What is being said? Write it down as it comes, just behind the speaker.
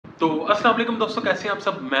तो अस्सलाम वालेकुम दोस्तों, कैसे हैं आप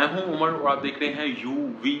सब। मैं हूं उमर और आप देख रहे हैं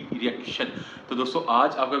यूवी रिएक्शन। तो दोस्तों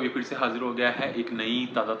आज आपका फिर से हाजिर हो गया है एक नई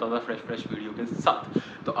ताज़ा फ्रेश वीडियो के साथ।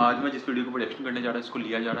 तो आज मैं जिस वीडियो को रिएक्शन करने जा रहा हूं इसको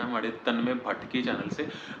लिया जा रहा है हमारे तन्मय भट्ट के चैनल से,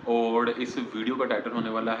 और इस वीडियो का टाइटल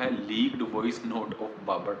होने वाला है leaked voice note of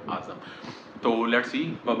Babar Azam. तो लेट्स सी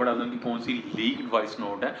बाबर आजम की कौन सी लीक्ड वॉइस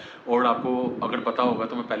नोट है। और आपको अगर पता होगा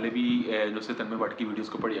तो मैं पहले भी जैसे तन्मय भट्ट की वीडियोस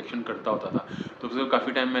के ऊपर रिएक्शन करता होता था, तो उससे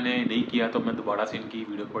काफ़ी टाइम मैंने नहीं किया, तो मैं दोबारा से इनकी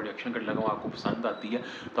वीडियो पर रिएक्शन करने लगा हूँ। आपको पसंद आती है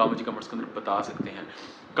तो आप मुझे कमेंट्स के अंदर बता सकते हैं।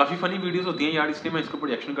 काफ़ी फ़नी वीडियोस होती हैं यार, इसलिए मैं इसके ऊपर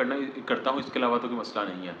रिएक्शन करता हूँ। इसके अलावा तो कोई मसला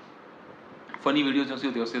नहीं है। फ़नी वीडियोस जैसे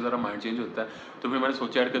होती है उससे ज़रा माइंड चेंज होता है, तो फिर मैंने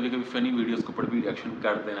सोचा यार कभी कभी फ़नी वीडियोस के ऊपर भी रिएक्शन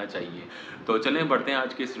कर देना चाहिए। तो चलें बढ़ते हैं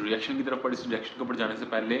आज के इस रिएक्शन की तरफ। पर इस रिएक्शन के ऊपर जाने से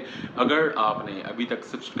पहले अगर आपने अभी तक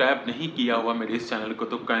सब्सक्राइब नहीं किया हुआ मेरे इस चैनल को,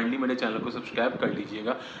 तो काइंडली मेरे चैनल को सब्सक्राइब कर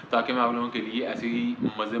लीजिएगा, ताकि मैं आप लोगों के लिए ऐसी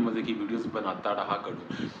मज़े की वीडियोज़ बनाता रहा करूँ।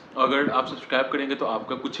 अगर आप सब्सक्राइब करेंगे तो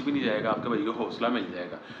आपका कुछ भी नहीं जाएगा, आपके भाई को हौसला मिल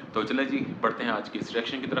जाएगा। तो चलें जी बढ़ते हैं आज के इस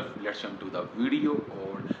रिएक्शन की तरफ। Let's jump to the video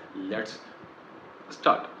और लेट्स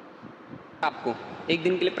स्टार्ट। आपको एक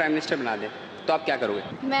दिन के लिए प्राइम मिनिस्टर बना दे तो आप क्या करोगे?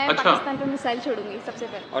 मैं पाकिस्तान पे मिसाइल छोड़ूंगी सबसे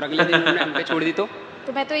पहले। और अगले दिन उन्होंने हम पे छोड़ दी तो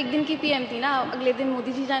मैं तो एक दिन की पीएम थी ना, अगले दिन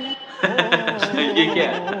मोदी जी जाने। ये क्या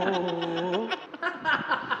है?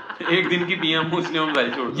 एक दिन की पीएम मुस्लिम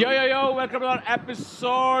मिसाइल छोड़ दी। Yo, welcome to our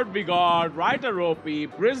episode. We got writer OP,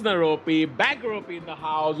 prisoner OP, banker OP in the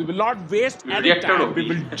house. We will not waste any Reactor time. OP. We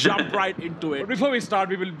will jump right into it. But before we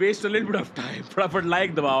start, we will waste a little bit of time. फटाफट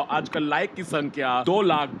like दबाओ। आजकल like की संख्या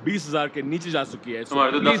 2,20,000 के नीचे जा चुकी है।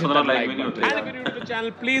 हमारे तो 10-15 लाइक भी नहीं होते। And if you're new to the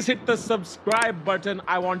channel, please hit the subscribe button.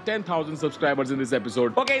 I want 10,000 subscribers in this episode.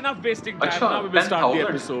 Okay, enough wasting time. Now we will start the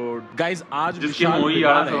episode. Guys, आज विशाल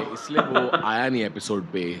बीमार है, इसलिए वो आया नहीं एपिसोड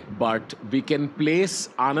पे. But we can place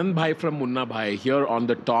Anand Bhai from Munna Bhai here on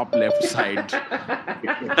the top left side.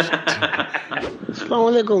 अस्सलाम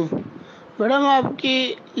वालेकुम मैडम, आपकी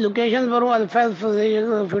लोकेशन पर वो अल्फाज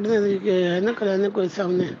फिटनेस है ना कराने को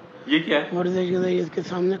सामने। ये क्या है? वर्जिश के लिए इसके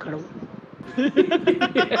सामने खड़ा हूँ।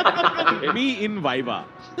 Me in Viva.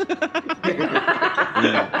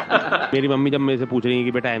 मेरी मम्मी जब मेरे से पूछ रही है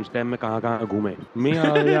कि बेटा एम्स्टर्डम में कहाँ घूमे, मैं आ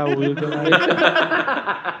गया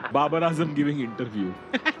Babar Azam giving interview.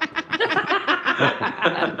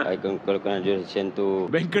 I congratulations to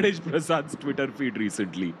Venkatesh Prasad's Twitter feed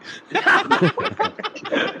recently.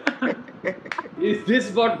 Is this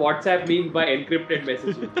what WhatsApp means by encrypted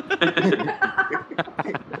messaging?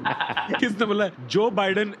 किसने बोला जो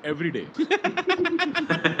बाइडन एवरी डे?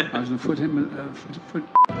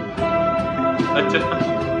 अच्छा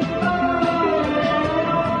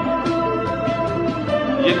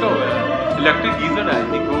ये तो है इलेक्ट्रिक गीजर है, आई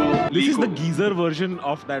थिंक वो। This is the geezer version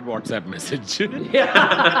of that WhatsApp message.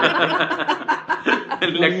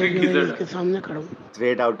 Electric geyser इसके सामने खड़ा हूँ।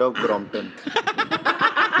 Straight out of Brompton.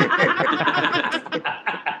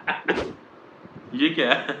 ये क्या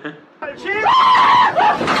है?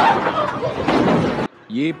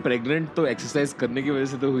 ये प्रेग्नेंट तो एक्सरसाइज करने की वजह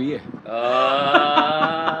से तो हुई है।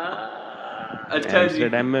 अच्छा जी।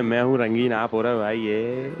 एम्स्टर्डम में मैं हूँ रंगीन, आप हो रहा है भाई। ये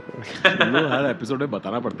कुल्लू हर एपिसोड में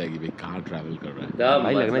बताना पड़ता है कि भाई कहाँ ट्रैवल कर रहा है।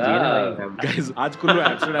 भाई लगना चाहिए ना भाई। गाइस आज कुल्लू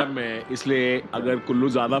एम्स्टर्डम में है, इसलिए अगर कुल्लू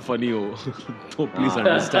ज्यादा फनी हो तो प्लीज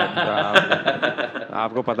अंडरस्टैंड।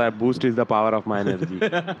 आपको पता है boost is the power of my energy.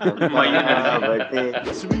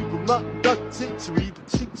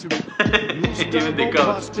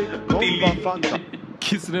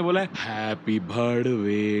 किसने बोला happy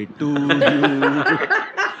birthday to you?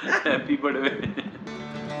 Happy birthday.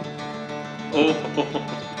 ओह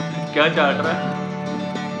क्या चाट रहा है?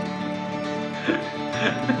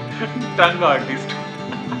 टंग आर्टिस्ट।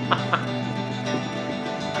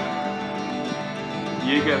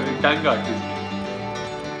 ये क्या है? टंग आर्टिस्ट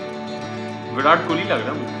विराट कोहली लग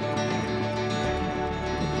रहा है मुझे।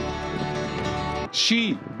 She,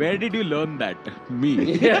 where did you learn that? Me.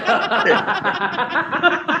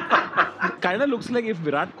 Kinda looks like if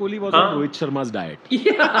Virat Kohli was on Rohit Sharma's diet.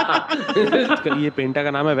 ये पेंटा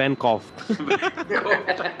का नाम है वैन कॉफ।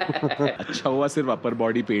 अच्छा हुआ सिर्फ अपर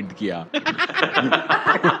बॉडी पेंट किया।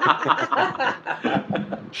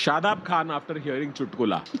 शादाब खान आफ्टर हियरिंग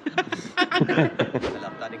चुटकुला।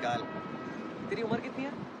 निकाल। तेरी उम्र कितनी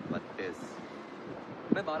है? 32।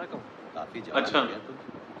 मैं 12 का हूँ। काफी जवान अच्छा। है तू।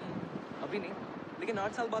 अभी नहीं, लेकिन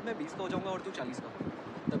 8 साल बाद मैं 20 का हो जाऊंगा और तू 40 का।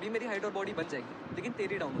 तभी मेरी हाइट और बॉडी बन जाएगी, लेकिन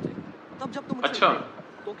तेरी डाउन हो जाएगी। तब जब तुम अच्छा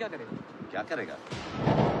तो क्या करेगा? क्या करेगा?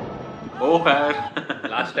 Oh, man.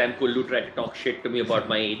 Last time Kullu tried to talk shit to me about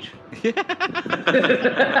my age.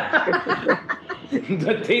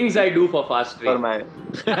 The things I do for fast train. For my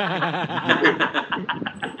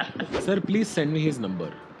Sir, please send me his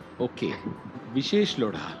number. Okay. Vishesh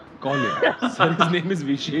Lodha. कौन है? Sir, his name is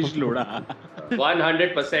wishes Lodha.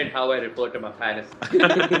 100% how I refer to my penis.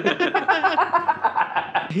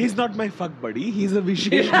 He's not my fuck buddy. He's a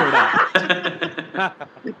wishes Lodha.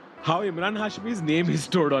 How Imran Hashmi's name is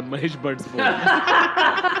stored on Mahesh Bhatt's phone.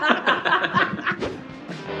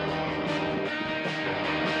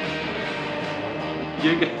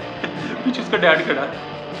 ये क्या? पीछे उसका dad खड़ा है.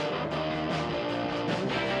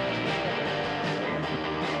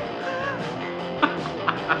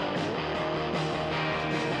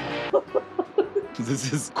 This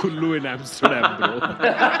is Kullu in Amsterdam, bro.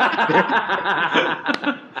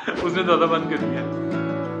 उसने ज्यादा बंद कर दिया.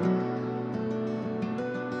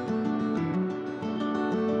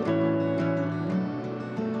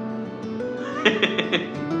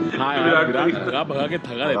 हाँ यार, विराट भगा के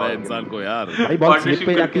थका देता है इंसान को यार. भाई बॉल स्लिप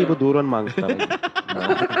पे जाती है वो 2 रन मांगता है.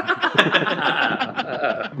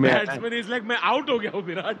 बैट्समैन इज लाइक मैं आउट हो गया हूँ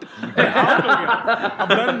विराट. मैं आउट हो गया.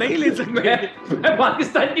 अब रन नहीं ले सकते. मैं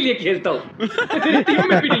पाकिस्तान के लिए खेलता हूँ. मेरी टीम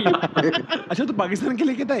में भी नहीं हूँ. अच्छा तो पाकिस्तान के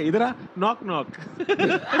लिए कहता है इधर आ. Knock knock.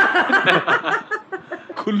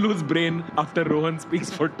 Kullu's brain after Rohan speaks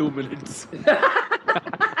for 2 minutes.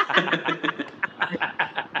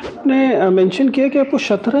 आपने मेंशन किया कि आपको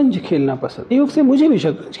शतरंज खेलना पसंद है. योग से मुझे भी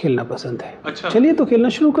शतरंज खेलना पसंद है. अच्छा. चलिए तो खेलना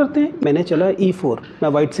शुरू करते हैं. मैंने चला E4. मैं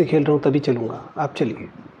वाइट से खेल रहा हूँ तभी चलूंगा. आप चलिए.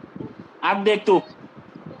 अब देख तू.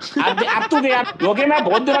 अब तू गया. योगी मैं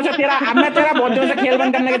बहुत दिनों से तेरा बहुत दिनों से खेल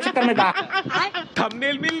बंद करने के चक्कर में था.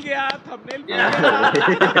 थंबनेल मिल गया.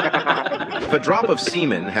 If a drop of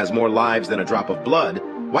semen has more lives than a drop of blood,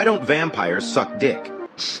 why don't vampires suck dick?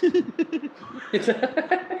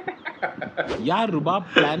 यार रुबाब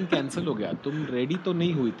प्लान कैंसिल हो गया. तुम रेडी तो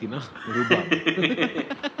नहीं हुई थी ना रुबाब.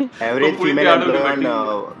 Average female employee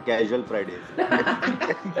on casual Fridays.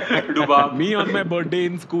 Rubab. Me on my birthday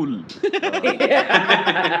in school.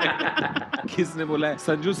 किसने बोला है?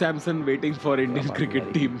 Sanju Samson waiting for Indian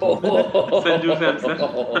cricket team. Sanju Samson.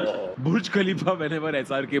 Burj Khalifa whenever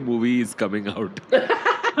SRK movie is coming out.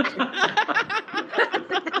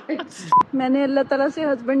 मैंने अल्लाह ताला से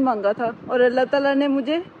हस्बैंड मांगा था और अल्लाह ताला ने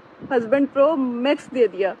मुझे हस्बैंड प्रो मैक्स दे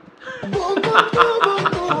दिया.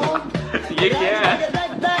 ये क्या है?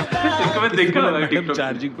 इसको मैं देखकर लगा टिकटॉक.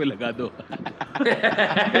 चार्जिंग पे लगा दो.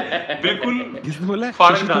 बिल्कुल. किसने बोला है?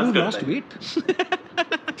 फॉरेन डांस करता लॉस्ट वेट.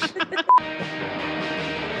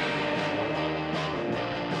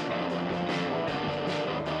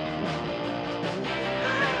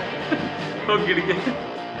 वो गिर गया.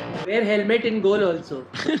 Wear helmet in goal also.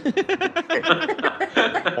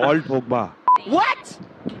 All Pogba. What?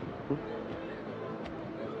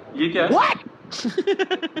 ये क्या है?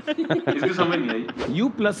 इसकी समझ नहीं आई. You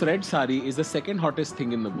plus red sari is the second hottest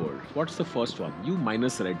thing in the world. What's the first one? You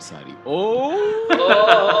minus red sari. Oh!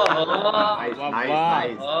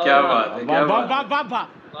 Nice. क्या बात है? क्या बात?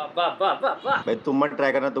 भाई तुम मत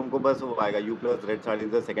ट्राई करना. तुमको बस वो आएगा. U plus red sari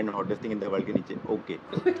is the second hottest thing in the world के नीचे. Okay.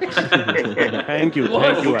 Thank you.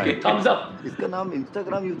 Thumbs up. इसका नाम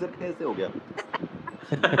Instagram यूजर कैसे हो गया?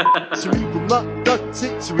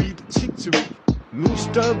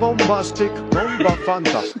 Mr. Bombastic, Bomba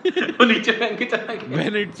Fantastic. वो नीचे फेंक के चला गया.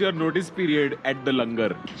 When it's your notice period at the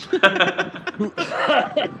langar.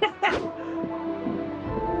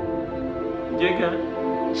 ये क्या है?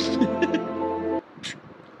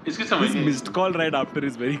 इसकी समझ His नहीं. missed call right after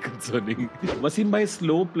is very concerning. Wasim भाई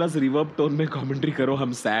slow plus reverb tone में commentary करो.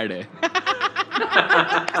 हम sad है.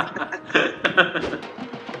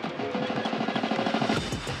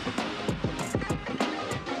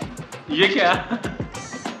 ये क्या?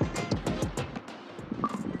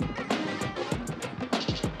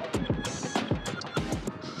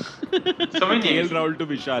 समझ नहीं. Rahul to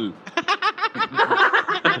Vishal.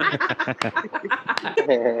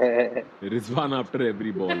 Rizwan after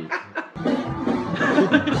every ball.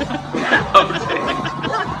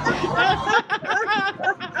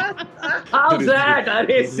 How's that?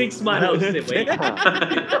 अरे 6 मारा उसने भाई.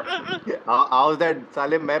 How's that?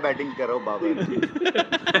 साले मैं बैटिंग कर रहा हूँ बाबर.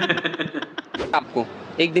 आपको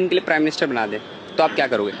एक दिन के लिए प्राइम मिनिस्टर बना दे तो आप क्या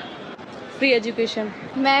करोगे? Free education.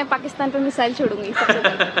 मैं पाकिस्तान पे मिसाइल छोड़ूंगी सबसे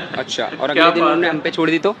पहले. अच्छा. और अगले दिन उन्होंने हम पे छोड़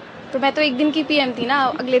दी तो मैं तो एक दिन की पीएम थी ना.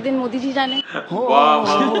 अगले दिन मोदी जी जाने. वाह.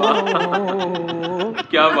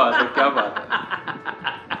 क्या बात है? क्या बात है?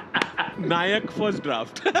 नायक first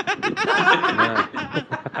draft.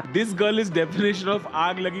 This girl is definition of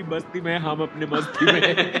आग लगी बस्ती में हम अपने मस्ती में.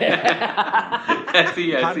 ऐसी.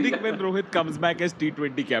 हार्दिक when Rohit comes back as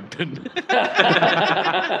T20 captain.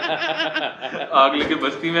 आग लगी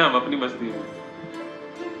बस्ती में हम अपनी मस्ती में.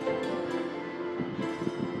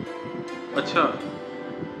 अच्छा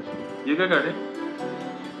ये क्या कर रहे?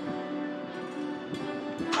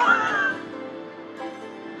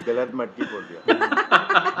 गलत मटकी फोड़ दिया।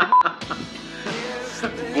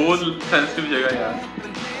 बोल सेंसिटिव जगह यार।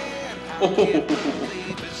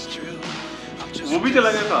 वो भी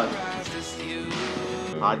चला गया साथ।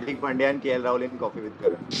 Hardik Pandya and KL Rahul in coffee with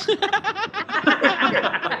करण।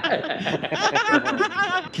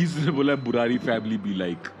 किसने बोला बुरारी फैमिली बी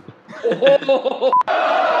लाइक?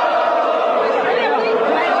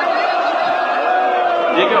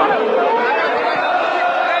 ये क्या?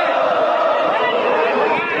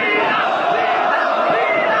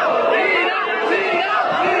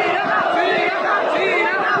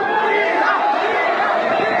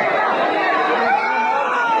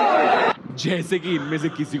 जैसे कि इनमें से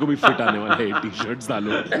किसी को भी फिट आने वाला है टी शर्ट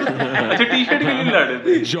डालो। अच्छा टी शर्ट के लिए लड़े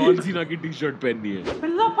थे। जॉन सीना की टी शर्ट पहननी है।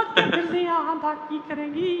 बिल्ला पट्टे बिल्ले आंधा की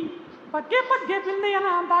करेगी, पट्टे पट्टे बिल्ले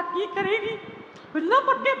आंधा की करेगी, बिल्ला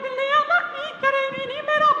पट्टे बिल्ले आंधा की करेगी, नी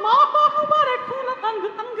मेरा माँ बाप हमारे खून तंग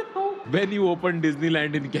तंग तो। When you open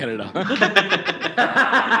Disneyland in Canada.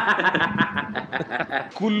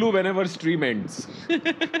 Kullu whenever stream ends.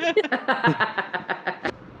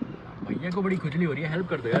 भैया को बड़ी खुजली हो रही है, हेल्प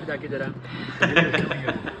कर दो यार जाके जरा।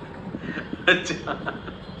 अच्छा।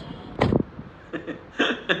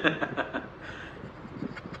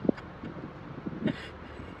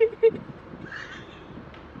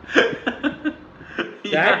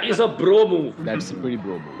 That is a bro move. That's a pretty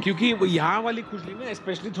bro move. क्योंकि वो यहाँ वाली खुजली में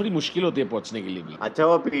स्पेशली थोड़ी मुश्किल होती है पहुँचने के लिए भी। अच्छा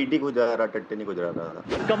वो पीटी गुजरा रहा, टट्टे नहीं गुजरा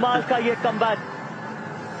रहा। कमाल का ये कमबैक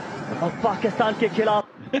और पाकिस्तान के खिलाफ।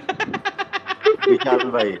 विशाल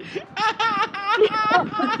भाई।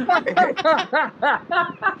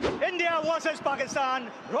 India versus Pakistan.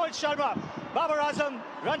 Rohit Sharma, Babar Azam,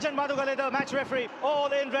 Ranjan Madugale, the match referee,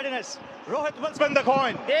 all in readiness. Rohit will spin the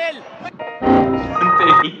coin. Tail.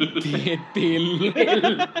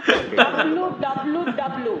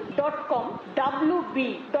 www.com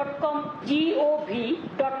wb.com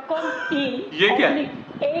gov.com in ये क्या?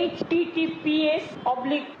 https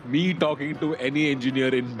Me talking to any engineer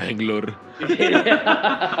in Bangalore.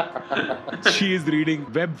 She is reading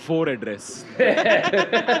Web 4 address.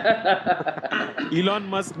 Elon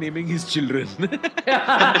Musk naming his children.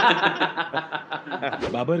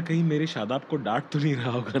 Babar कहीं मेरे शादाब को डांट तो नहीं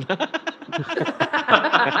रहा होगा ना?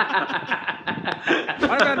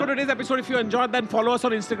 Alright, for today's episode, if you enjoyed, then follow us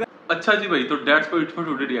on Instagram. अच्छा जी भाई, तो dates for it for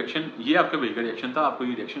today reaction. ये आपके भाई का रिएक्शन था। आपको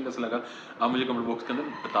ये रिएक्शन कैसा लगा आप मुझे कमेंट बॉक्स के अंदर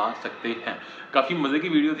बता सकते हैं। काफ़ी मज़े की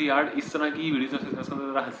वीडियो थी यार। इस तरह की वीडियोस में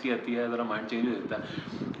ज़रा हंसी आती है, ज़रा माइंड चेंज हो जाता है।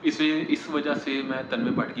 इस वजह से मैं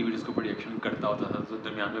तन्मय भट्ट की वीडियोस को रिएक्शन करता होता था, तो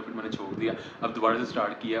दरमियान में फिर मैंने छोड़ दिया। अब दोबारा से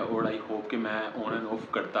स्टार्ट किया और आई होप कि मैं ऑन एंड ऑफ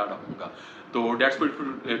करता रहूँगा। तो dates for it for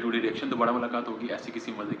today reaction. दोबारा मुलाकात होगी ऐसी किसी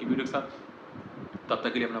मज़े की वीडियो के साथ। तब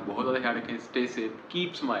तक के लिए अपना बहुत ज़्यादा ख्याल रखें। Stay safe,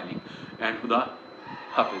 keep smiling and खुदा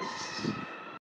हाफिज़।